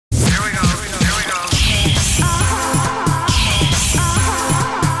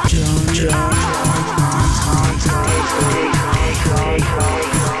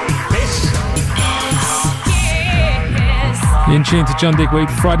In tune to John Digweed,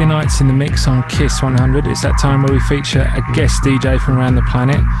 Friday nights in the mix on Kiss 100. It's that time where we feature a guest DJ from around the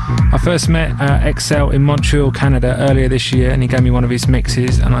planet. I first met XL in Montreal, Canada earlier this year, and he gave me one of his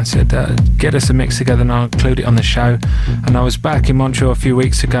mixes, and I said, get us a mix together and I'll include it on the show. And I was back in Montreal a few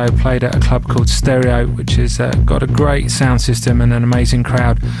weeks ago, played at a club called Stereo, which has got a great sound system and an amazing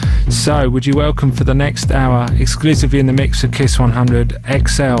crowd. So would you welcome for the next hour, exclusively in the mix of Kiss 100,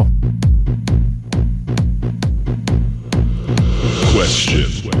 XL. Question.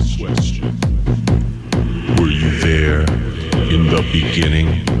 Were you there in the beginning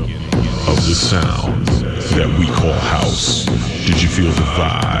of the sound that we call house? Did you feel the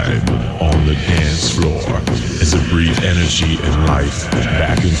vibe on the dance floor as it breathed energy and life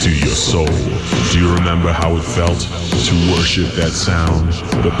back into your soul? Do you remember how it felt to worship that sound?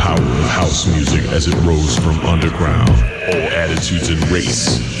 The power of house music as it rose from underground. All attitudes and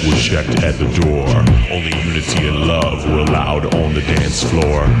race were checked at the door. Only unity and love were allowed on the dance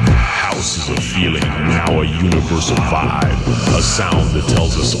floor. House is a feeling, now a universal vibe. A sound that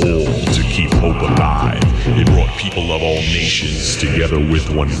tells us all to keep hope alive. It brought people of all nations together with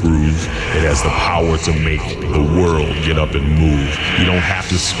one groove. It has the power to make the world get up and move. You don't have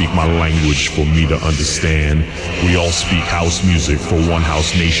to speak my language for me to understand. We all speak house music, for one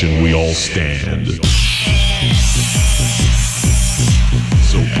house nation we all stand.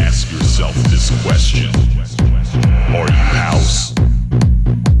 So ask yourself this question: are you house?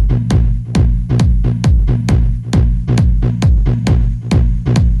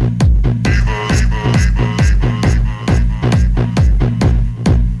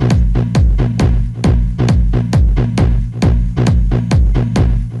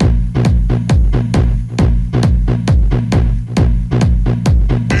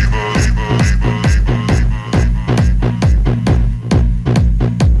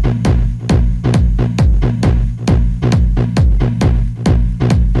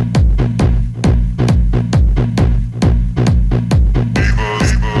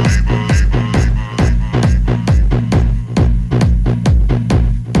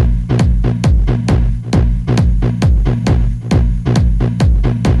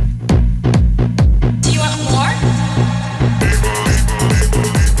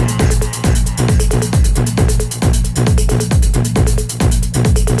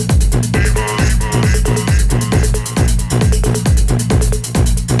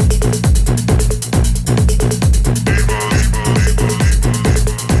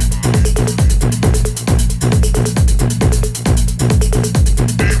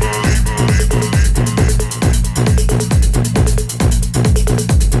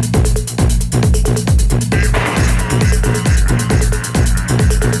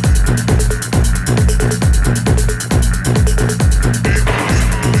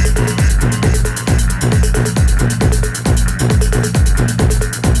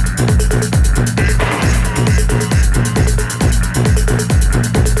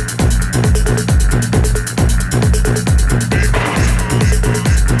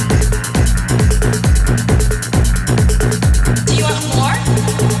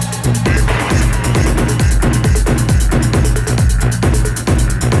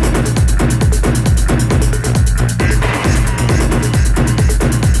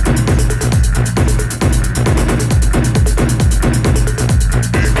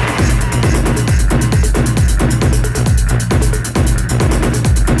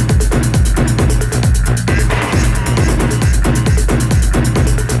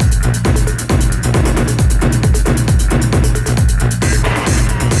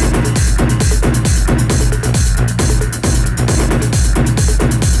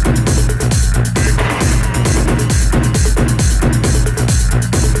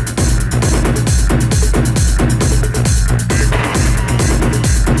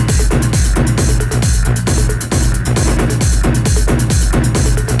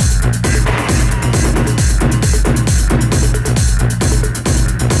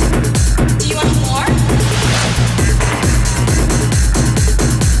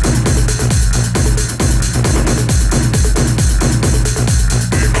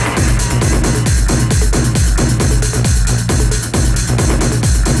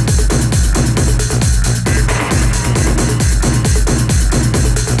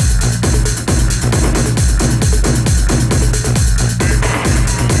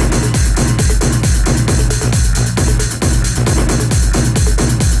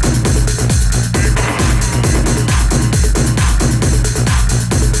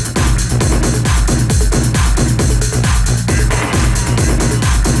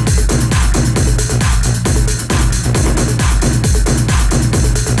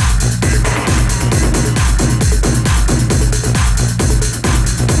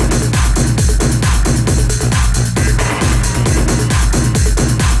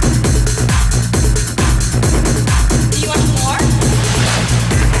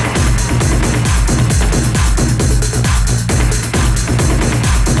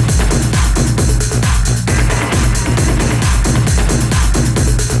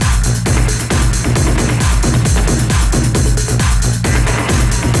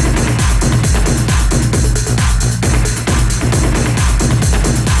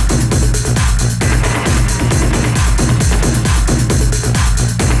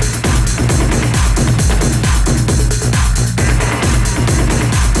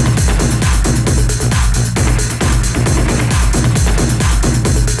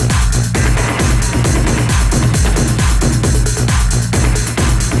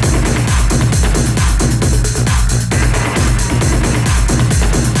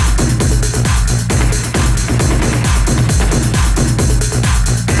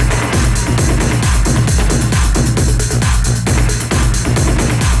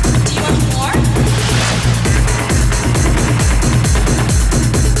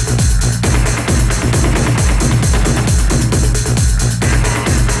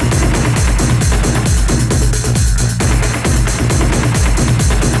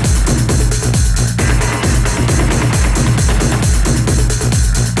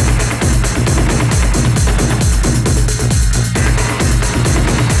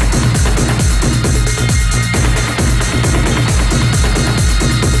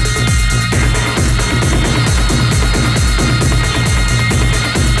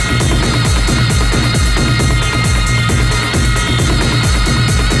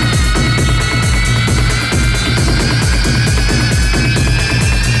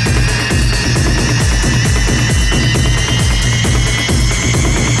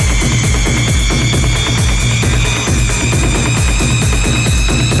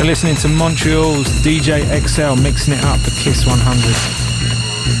 You're listening to Montreal's DJ XL mixing it up for Kiss 100.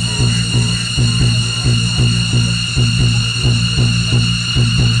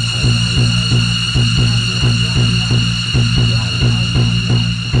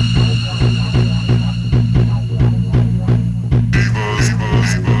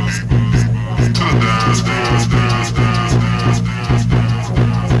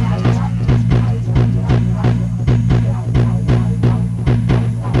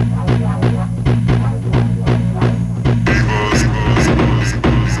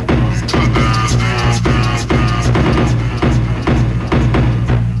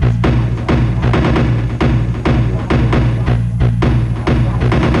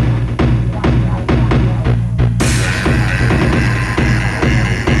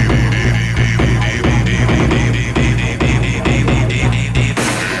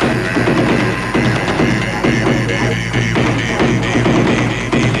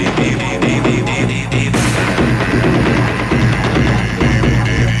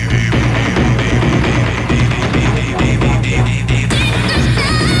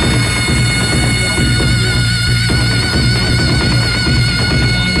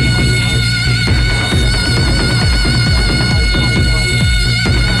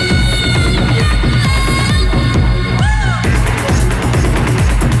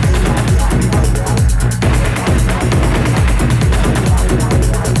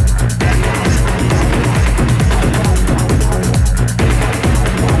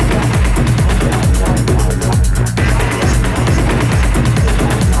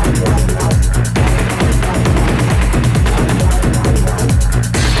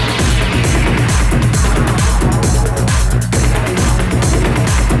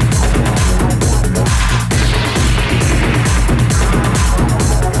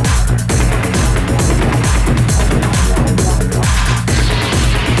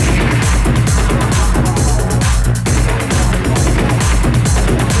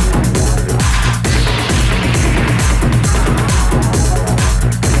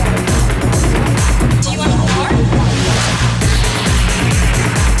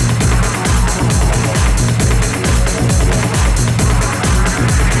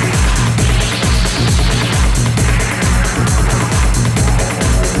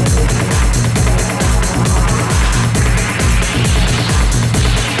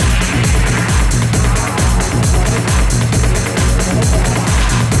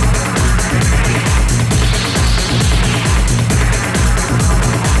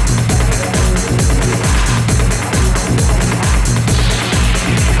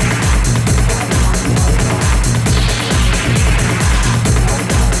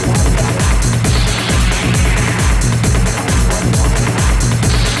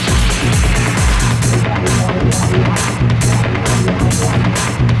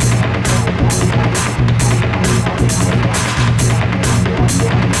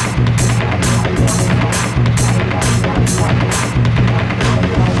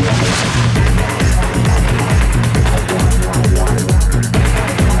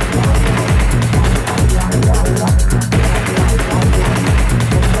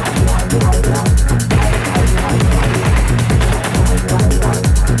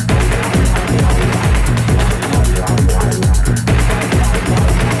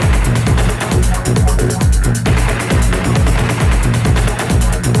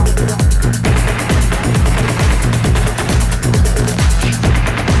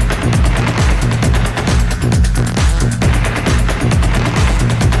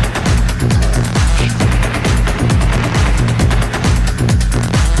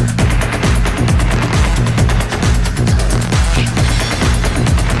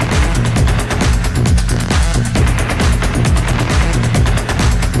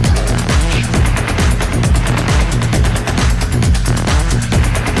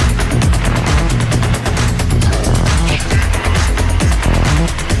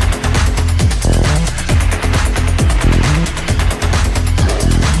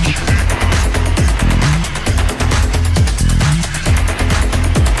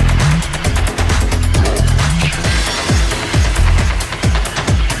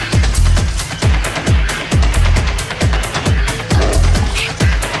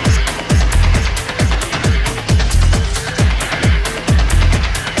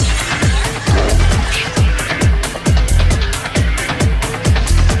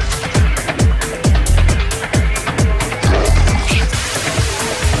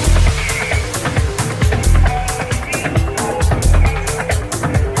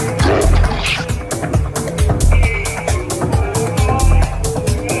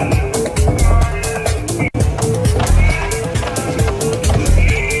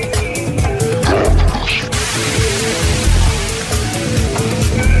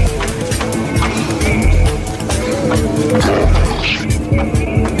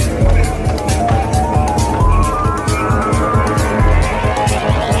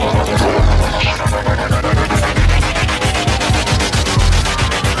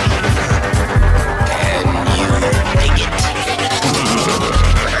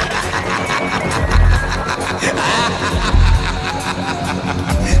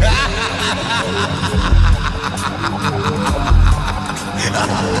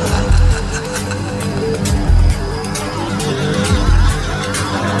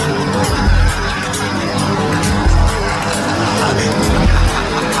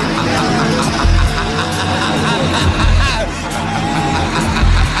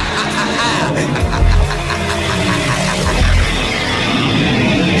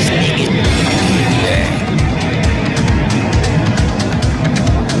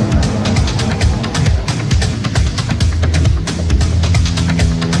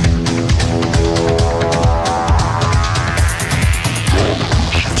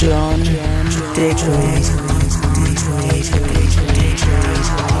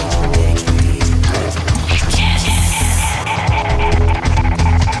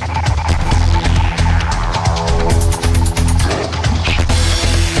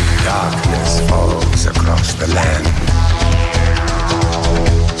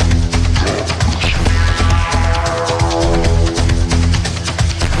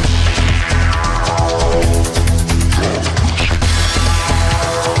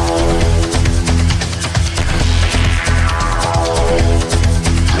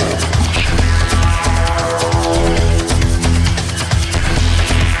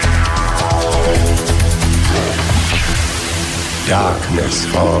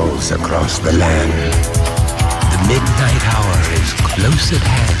 falls across the land. The midnight hour is close at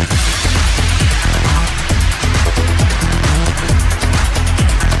hand.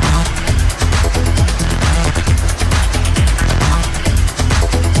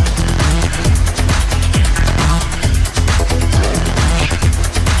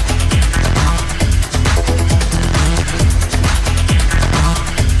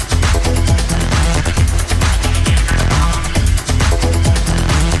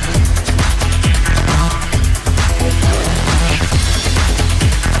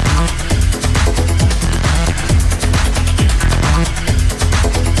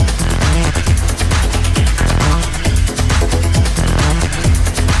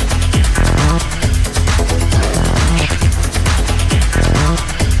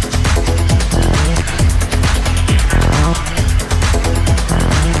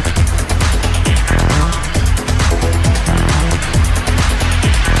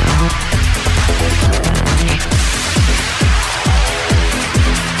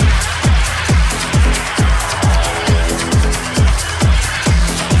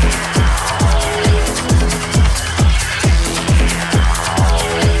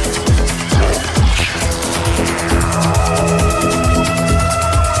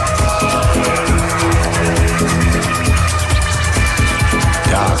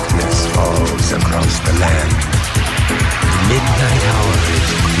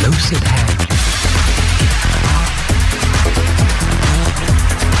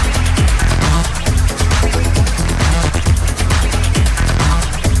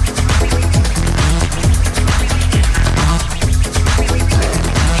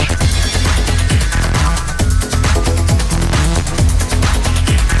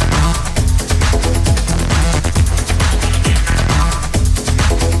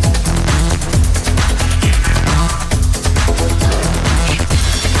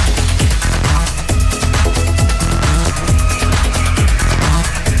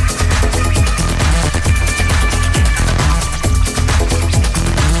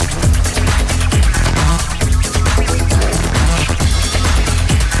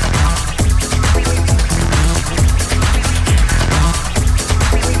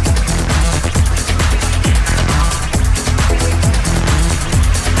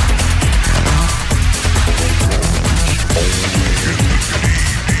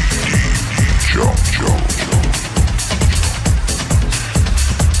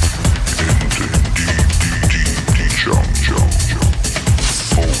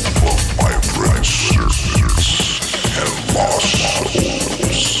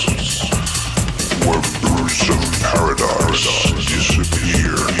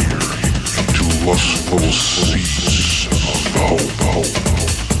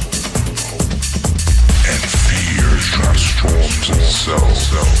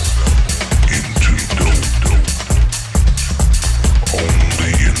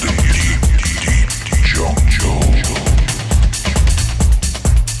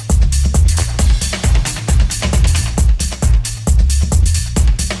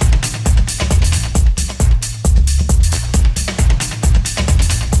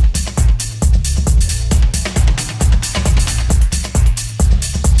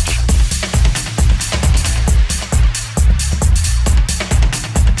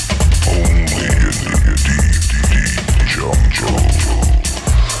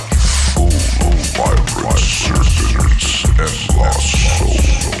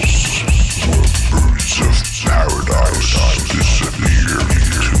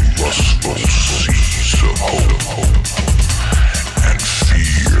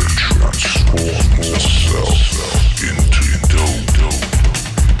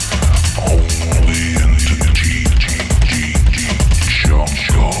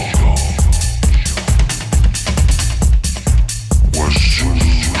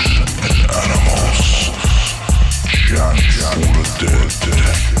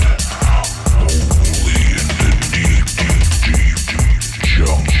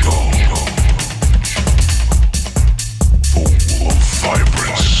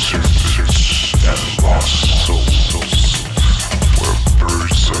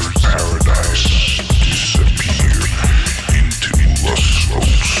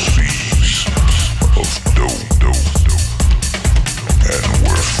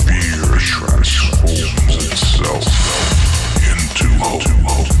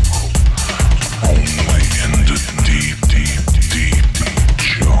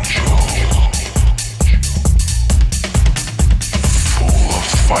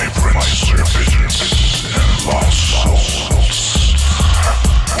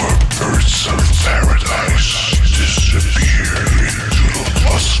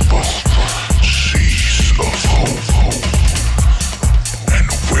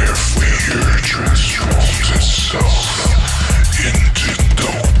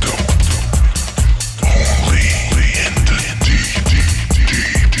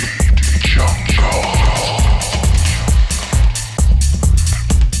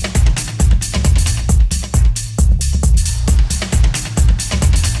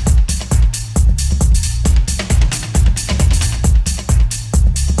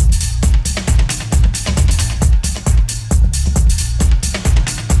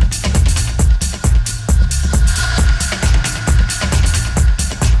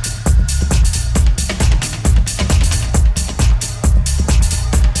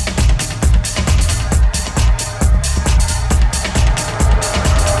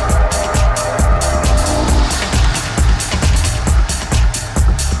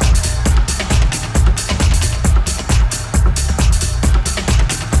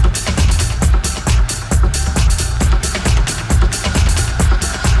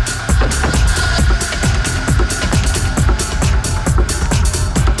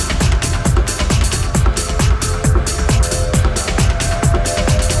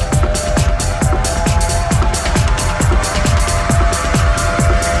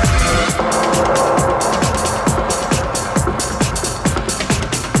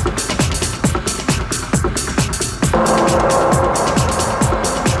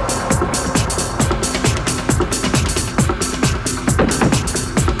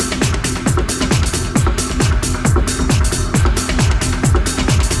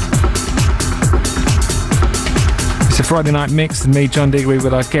 Friday Night Mix with me, John Diggory,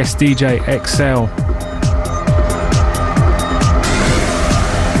 with our guest DJ XL.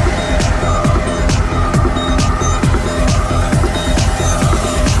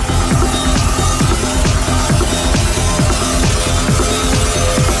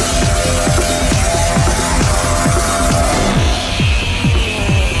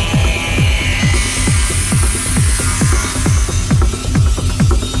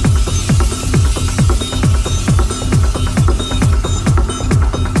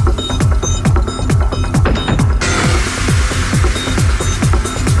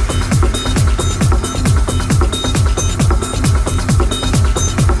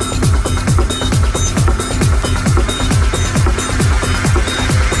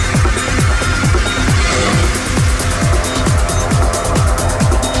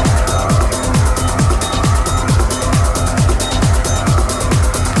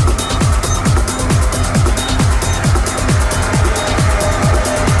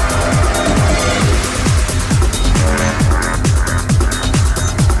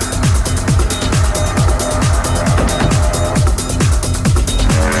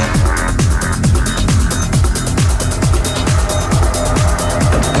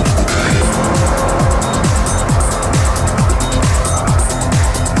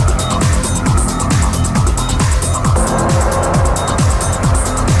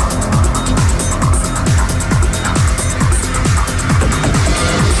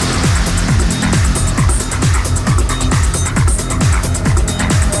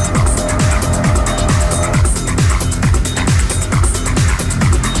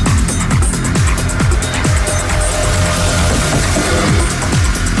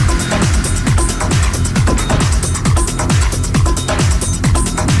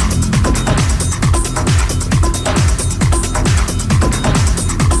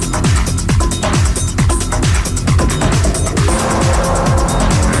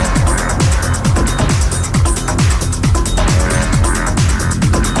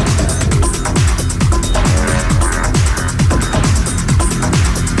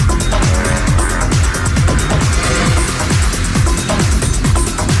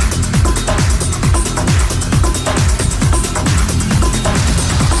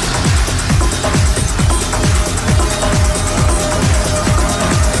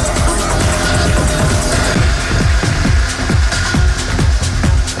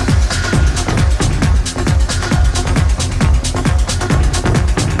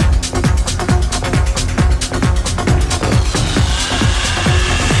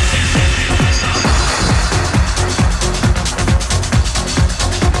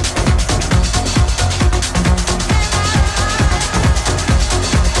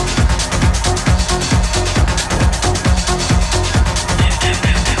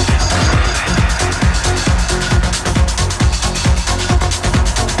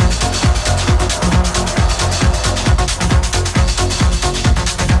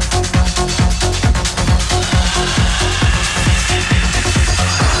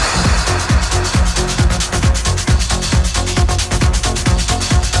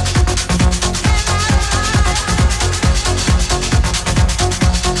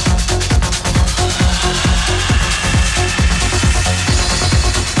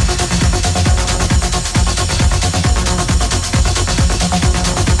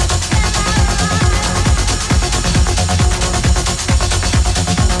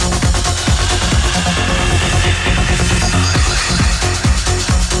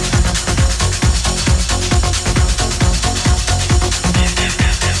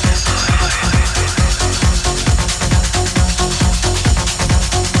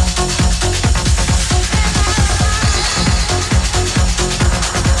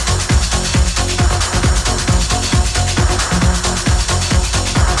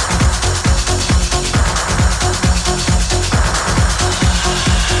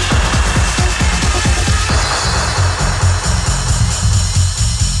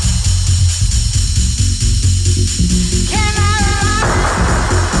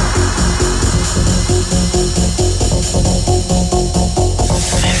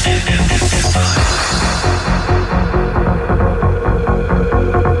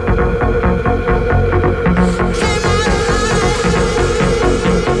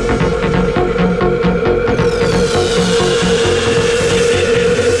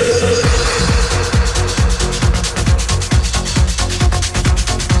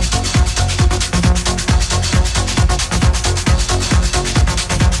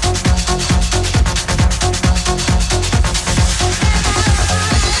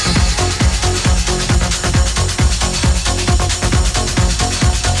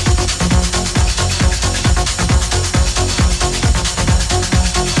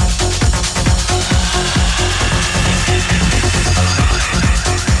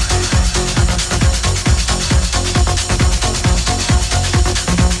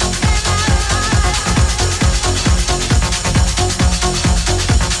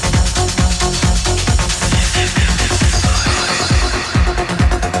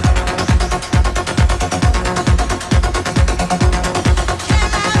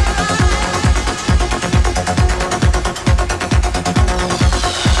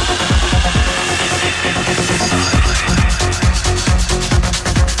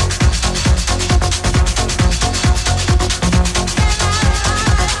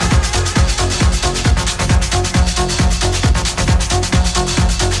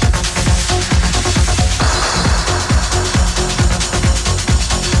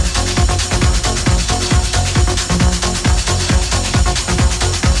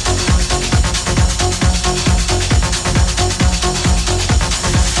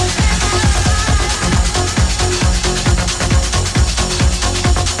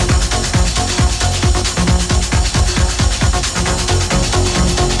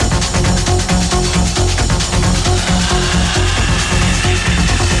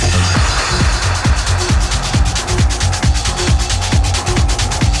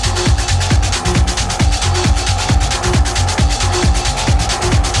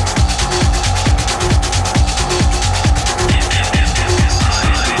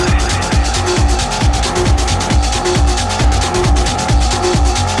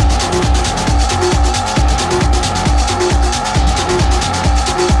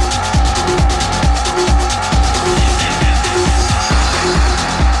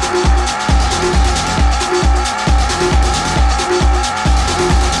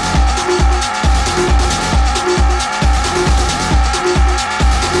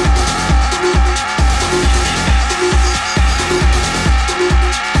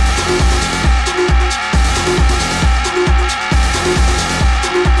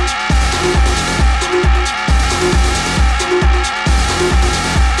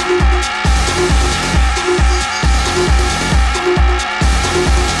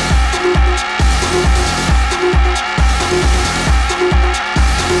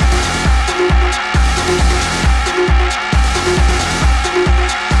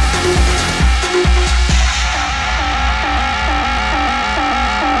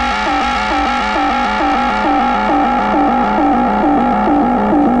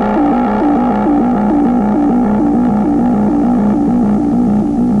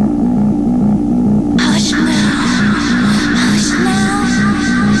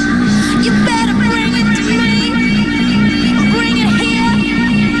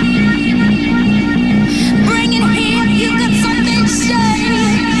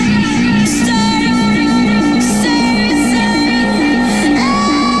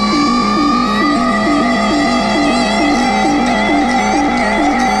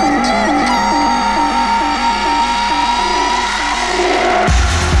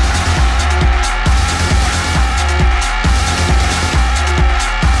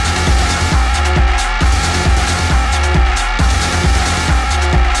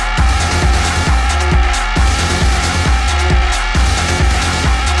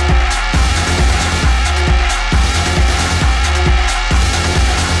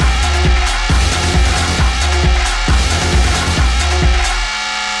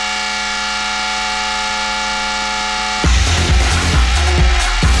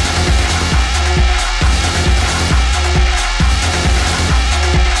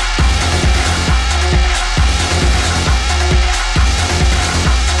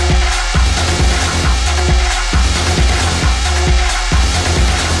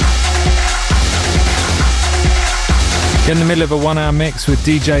 You're in the middle of a 1 hour mix with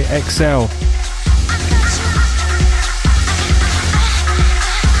DJ XL.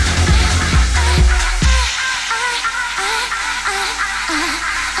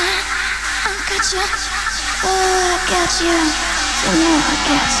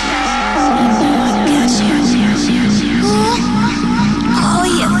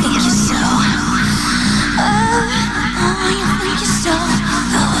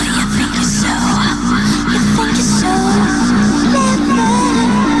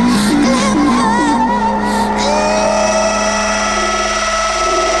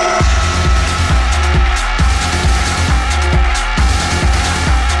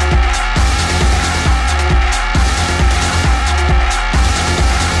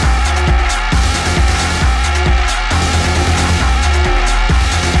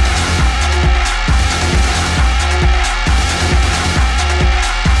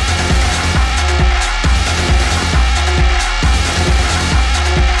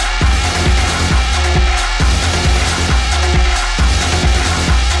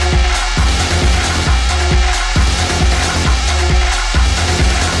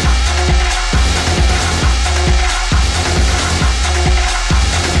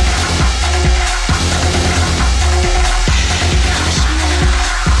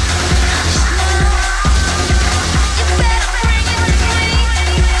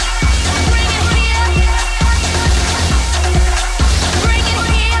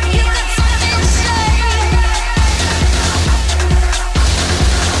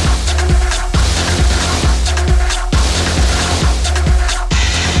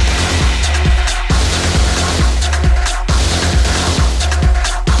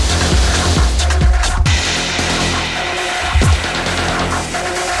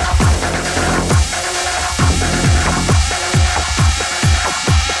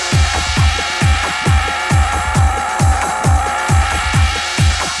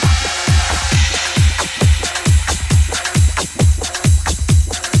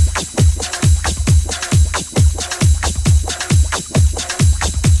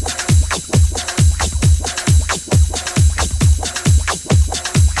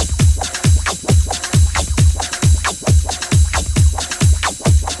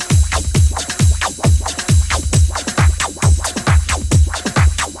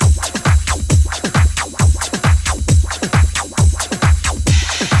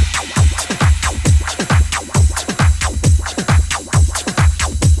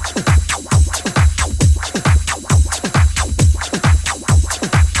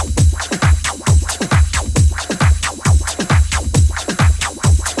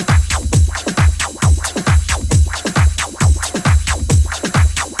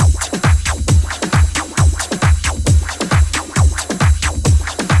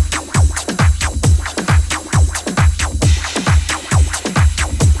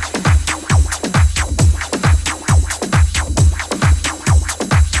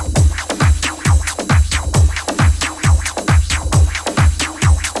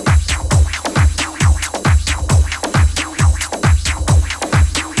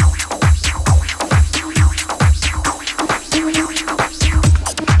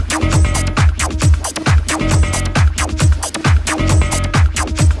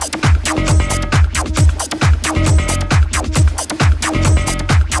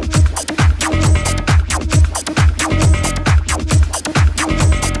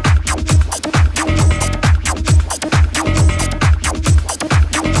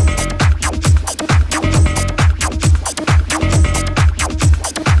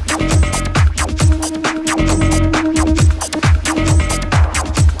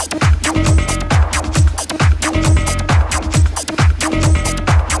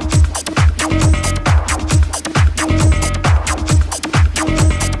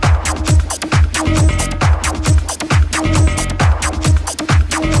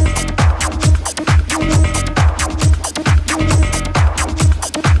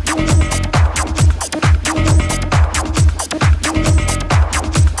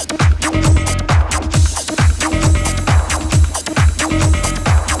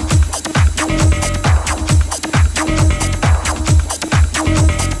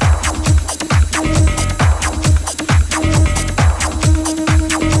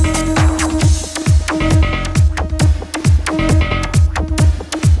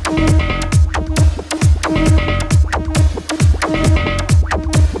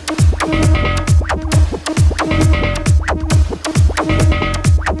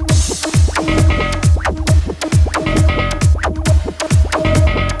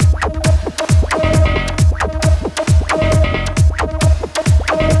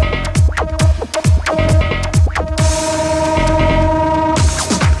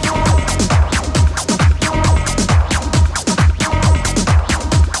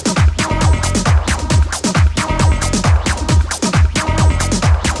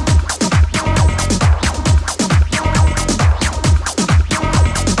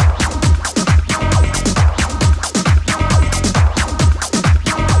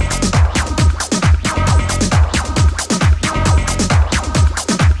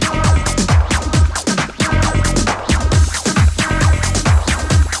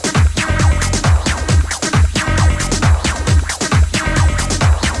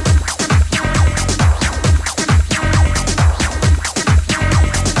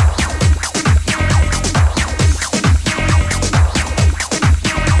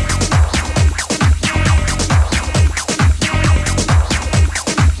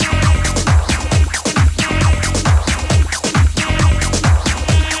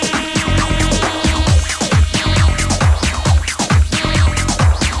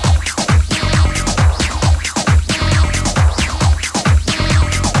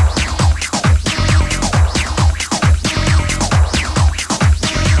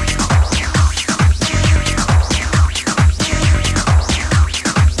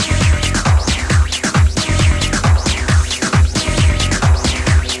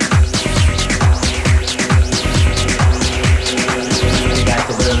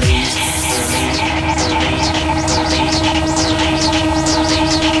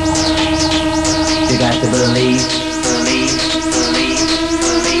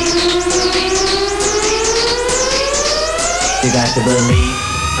 You got to believe,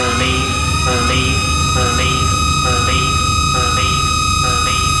 believe, believe, believe, believe, believe,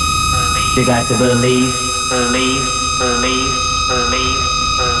 believe, believe. You got to believe, believe, believe, believe,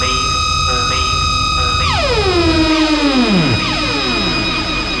 believe, believe, believe.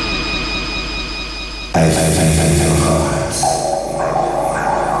 I your hearts.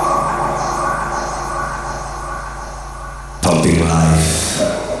 Pumping life.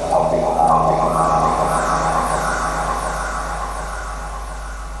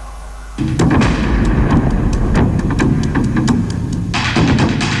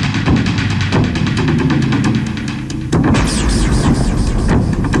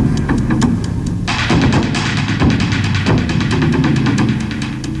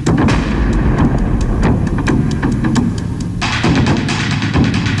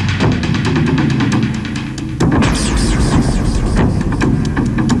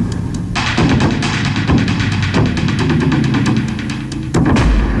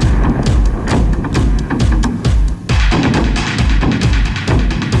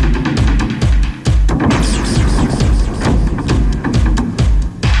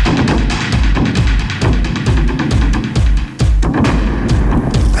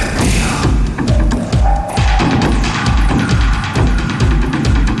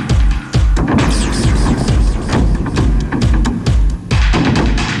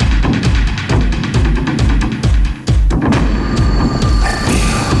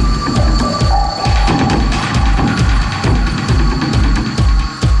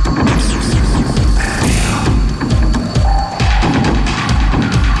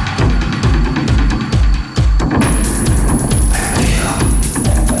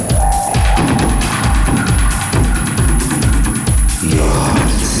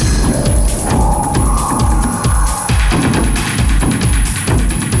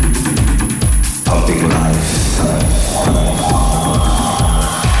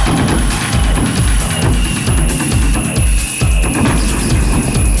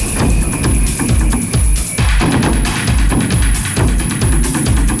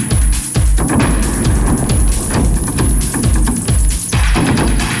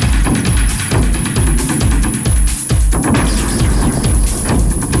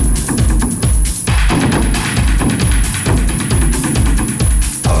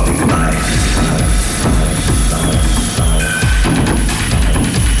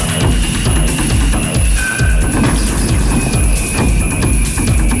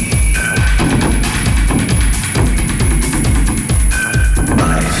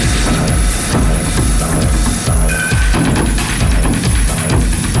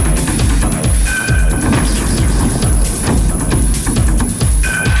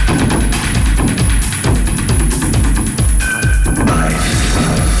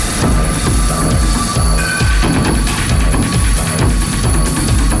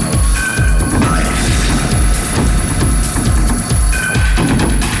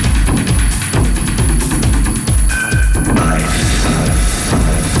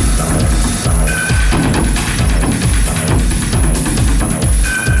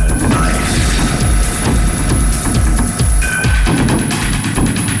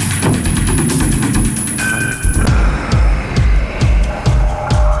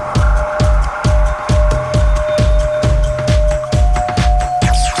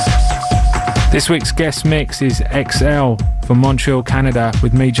 This week's guest mix is XL from Montreal, Canada,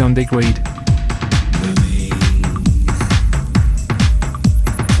 with me, John Digweed.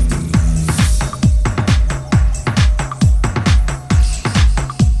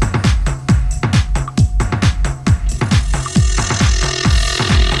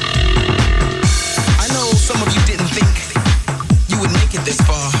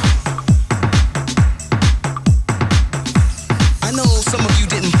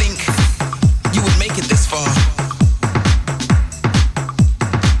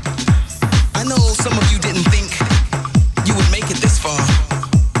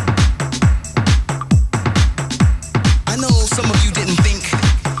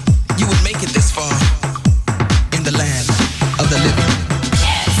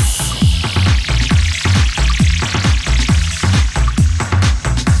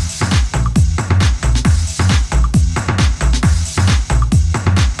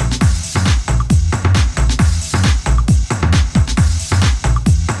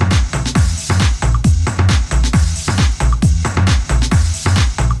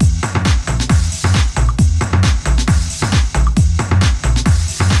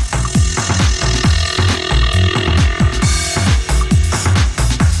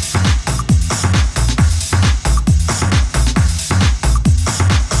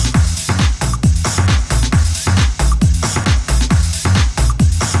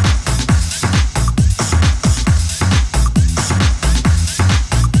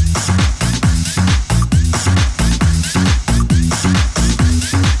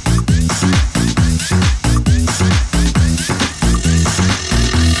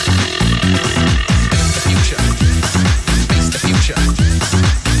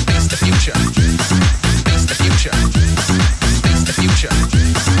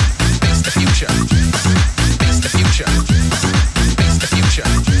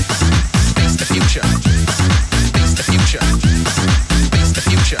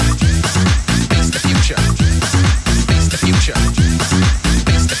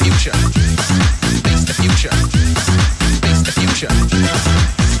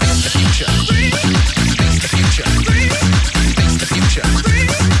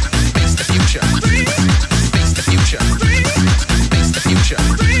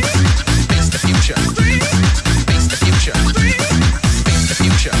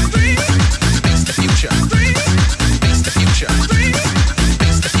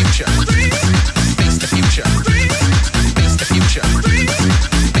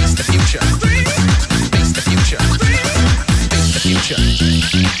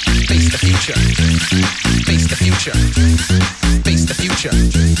 future. Face the future.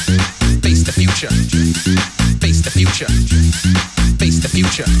 Face the future. Face the future. Face the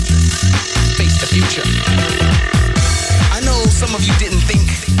future. Face the future. I know some of you didn't think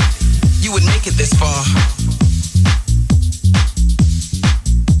you would make it this far.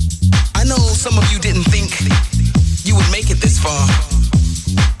 I know some of you didn't think you would make it this far.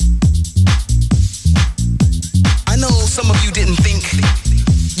 I know some of you didn't think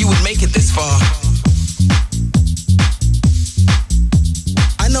you would make it this far.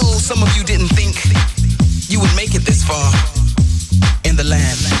 I know some of you didn't think you would make it this far in the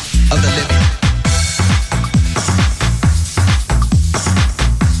land of the living.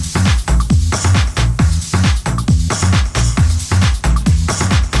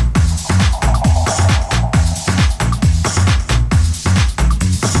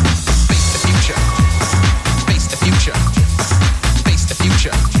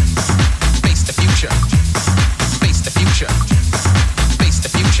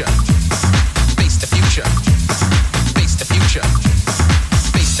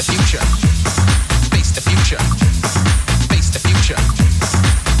 Face the future.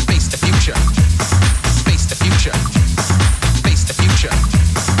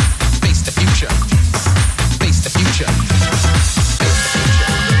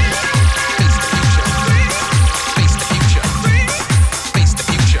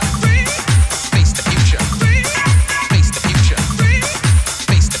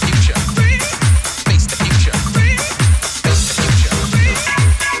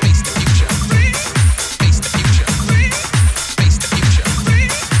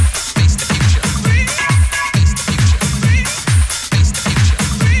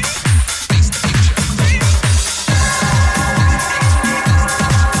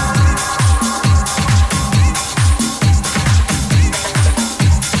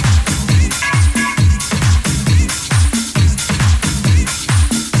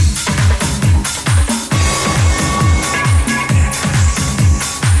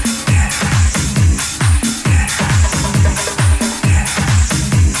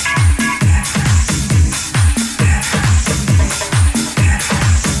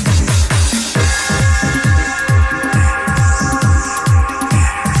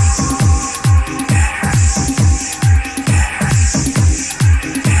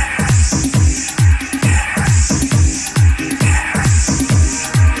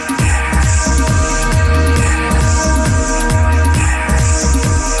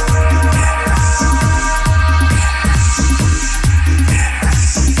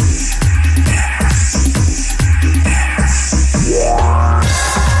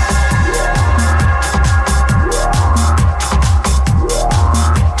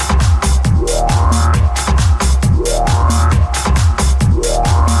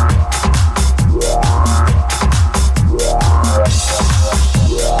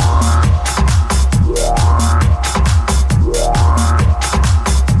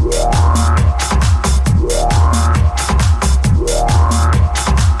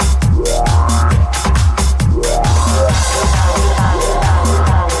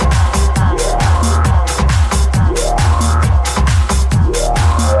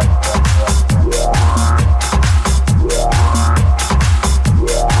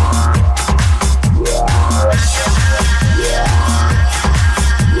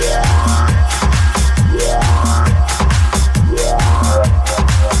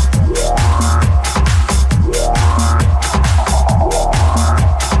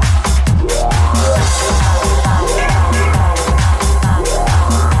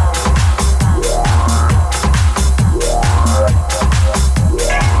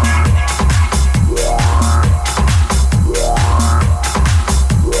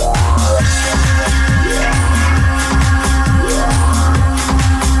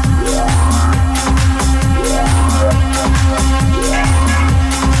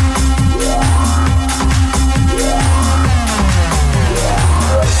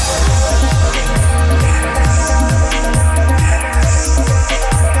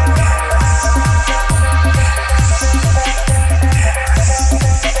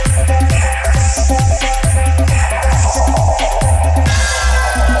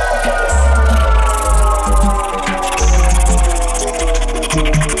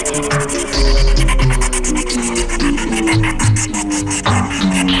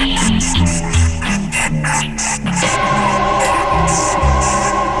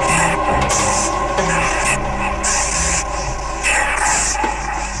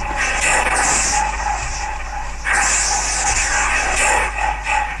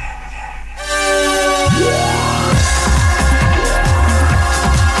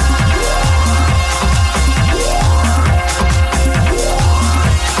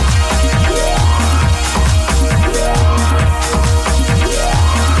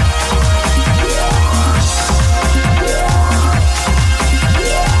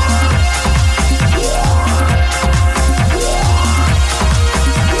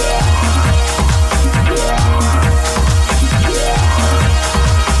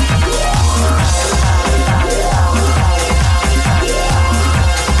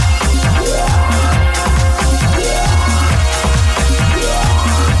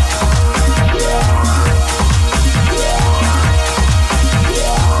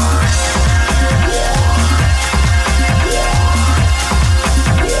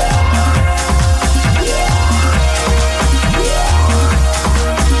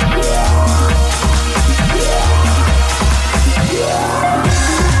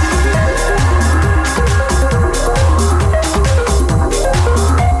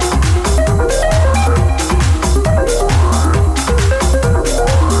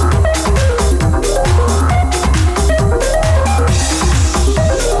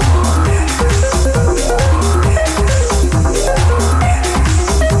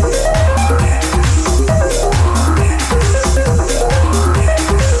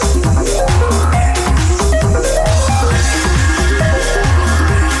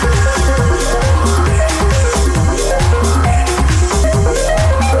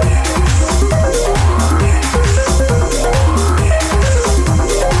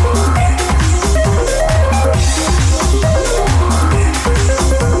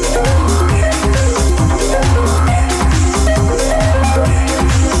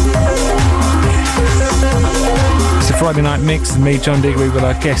 Friday night mix with me, John Diggory, with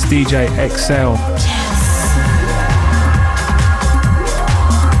our guest DJ XL.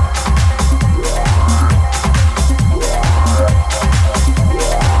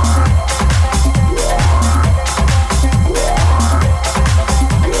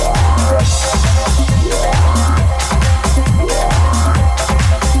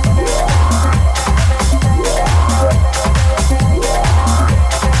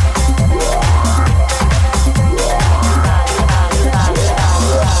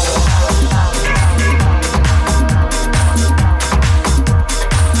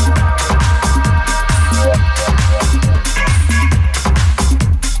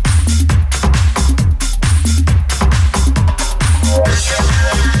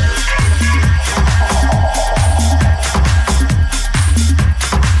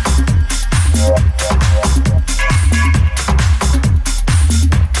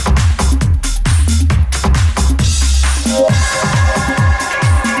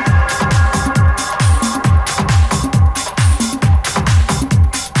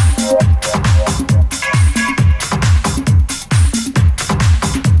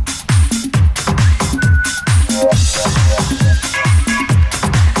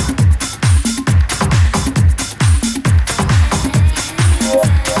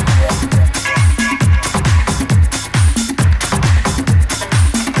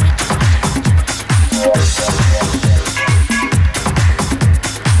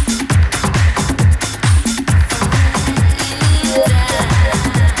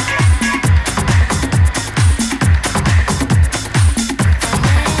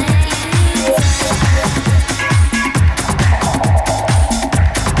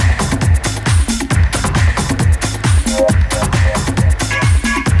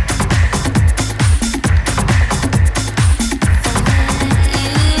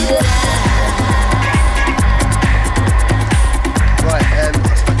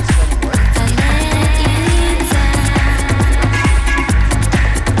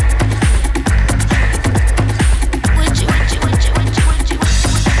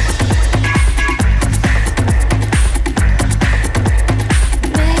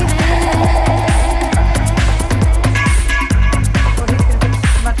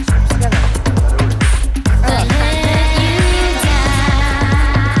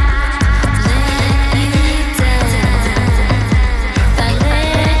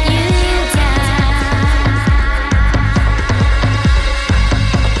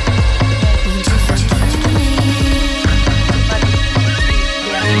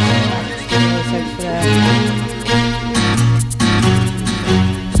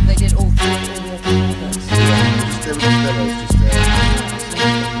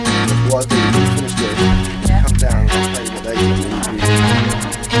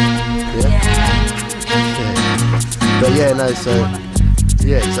 So,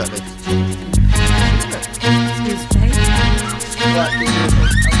 yeah, exactly. Excuse me.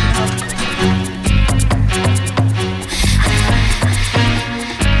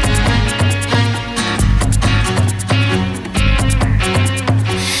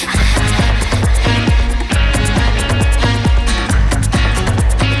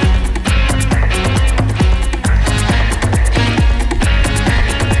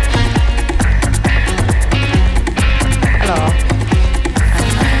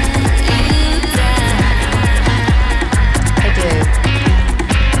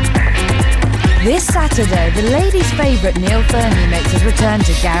 Saturday, the ladies' favourite Neil Fernie makes his return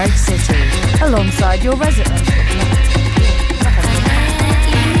to Garage City, alongside your resident.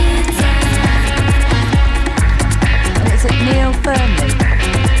 And it's at Neil Fernie.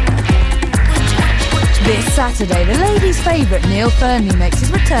 This Saturday, the ladies' favourite Neil Fernie makes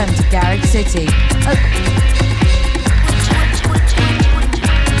his return to Garage City.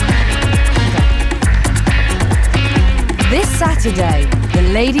 This Saturday, the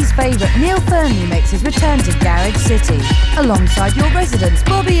ladies' favourite Neil Fernie makes his return to Garage City, alongside your residents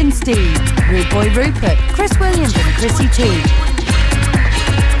Bobby and Steve, Rude Boy Rupert, Chris Williams and Chrissy T.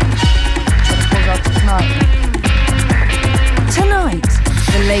 Tonight,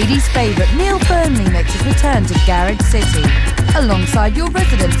 the ladies' favourite Neil Fernie makes his return to Garage City, alongside your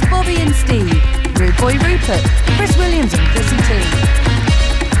residents Bobby and Steve, Rude Boy Rupert, Chris Williams and Chrissy T.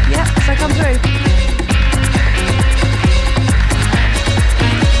 Yep, so come through.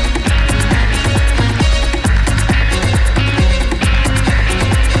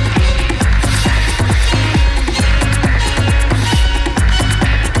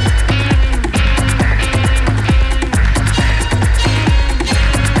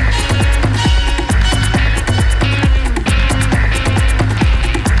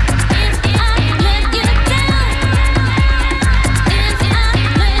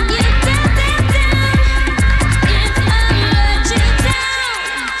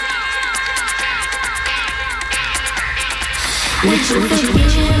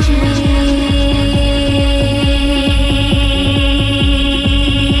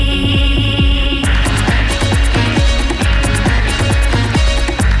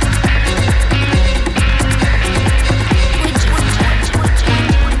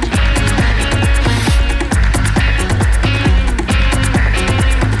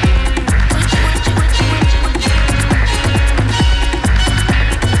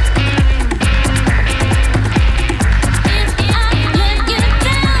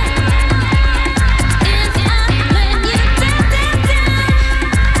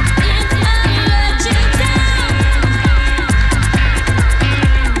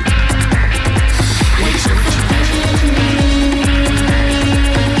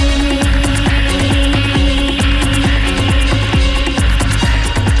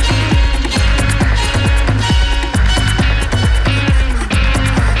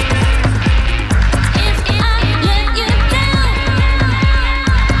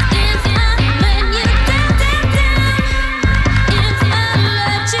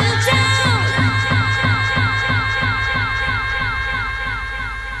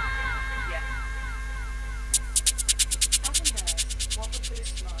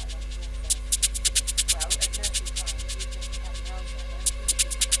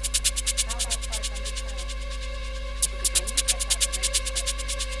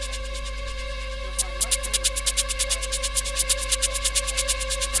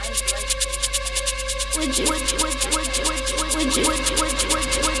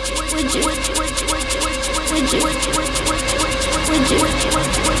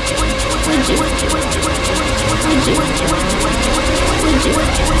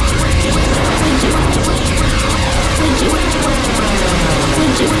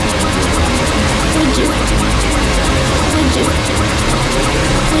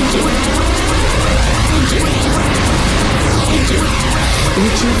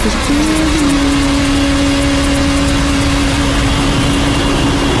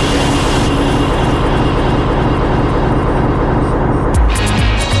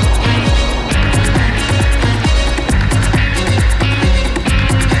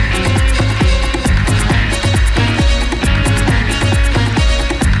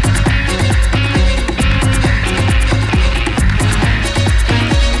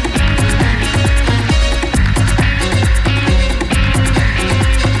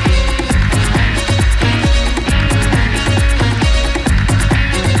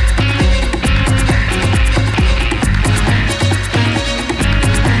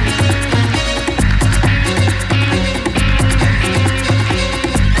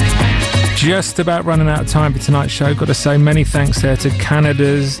 Just about running out of time for tonight's show. Got to say many thanks there to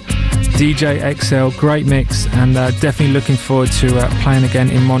Canada's DJ XL. Great mix, and definitely looking forward to playing again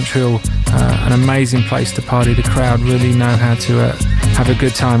in Montreal. An amazing place to party. The crowd really know how to have a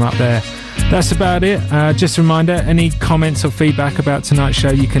good time up there. That's about it. Just a reminder, any comments or feedback about tonight's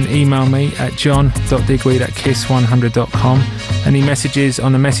show, you can email me at john.digweed@kiss100.com. Any messages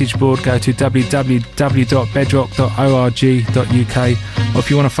on the message board, go to www.bedrock.org.uk. Or if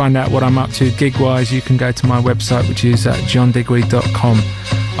you want to find out what I'm up to gig-wise, you can go to my website, which is johndigweed.com.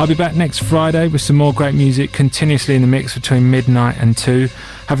 I'll be back next Friday with some more great music, continuously in the mix between midnight and 2.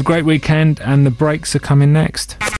 Have a great weekend, and the breaks are coming next.